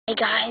Hey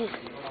guys,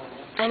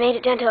 I made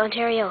it down to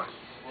Ontario.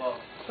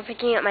 We're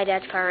picking up my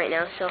dad's car right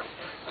now, so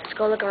let's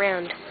go look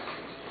around.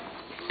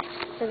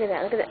 Look at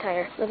that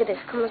tire. Look at this.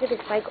 Come look at this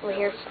bike over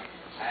here.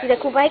 See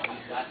that cool bike?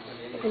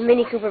 It's a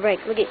Mini Cooper bike.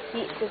 Look at, see,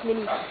 it says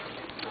Mini.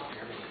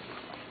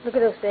 Look at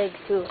those bags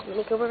too.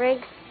 Mini Cooper bag.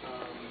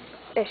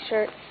 There's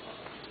shirts.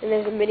 And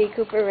there's a Mini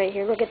Cooper right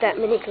here. Look at that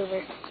Mini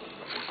Cooper.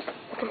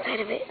 Look inside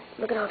of it.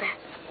 Look at all that.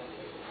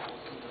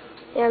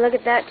 Yeah, look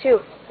at that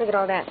too. Look at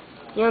all that.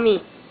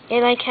 Yummy.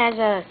 It like has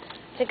a,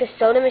 it's like a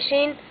soda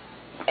machine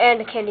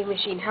and a candy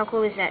machine. How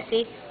cool is that?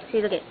 See?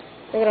 See, look at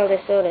all the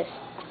sodas.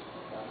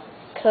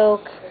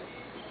 Coke,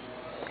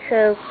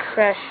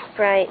 Crush,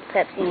 Sprite,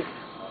 Pepsi,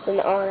 and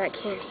all that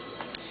candy.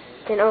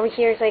 Then over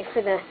here is like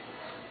for the,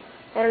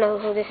 I don't know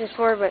who this is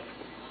for, but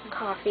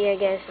coffee, I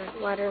guess, or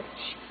water.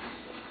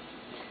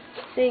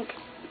 Sink.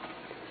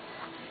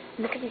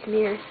 Look at these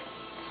mirrors.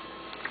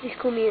 These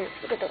cool mirrors.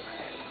 Look at those.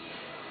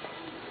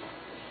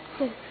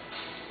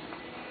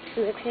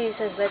 Look, see, it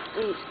says let's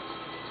eat.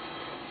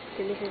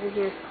 And this is in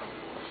here.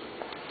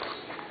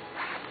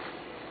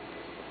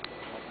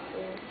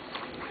 Yeah.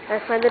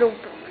 That's my little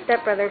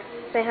stepbrother.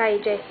 Say hi,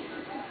 EJ.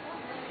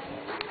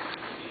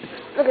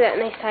 Look at that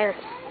nice tire.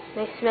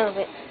 Nice smell of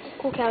it.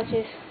 Cool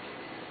couches.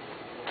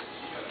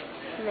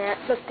 And that.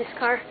 Look, this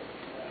car.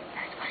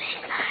 That's what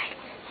it's like.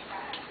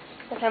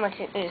 Look how much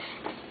it is.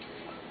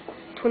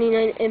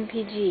 29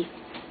 mpg.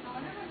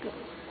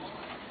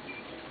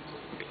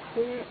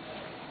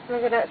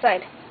 Look at that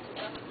side.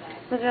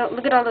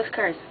 Look at all those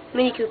cars.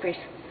 Mini Coopers.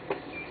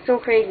 So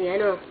crazy, I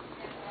know.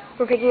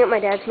 We're picking up my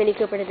dad's Mini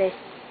Cooper today.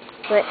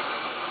 But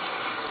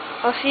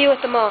I'll see you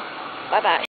at the mall. Bye-bye.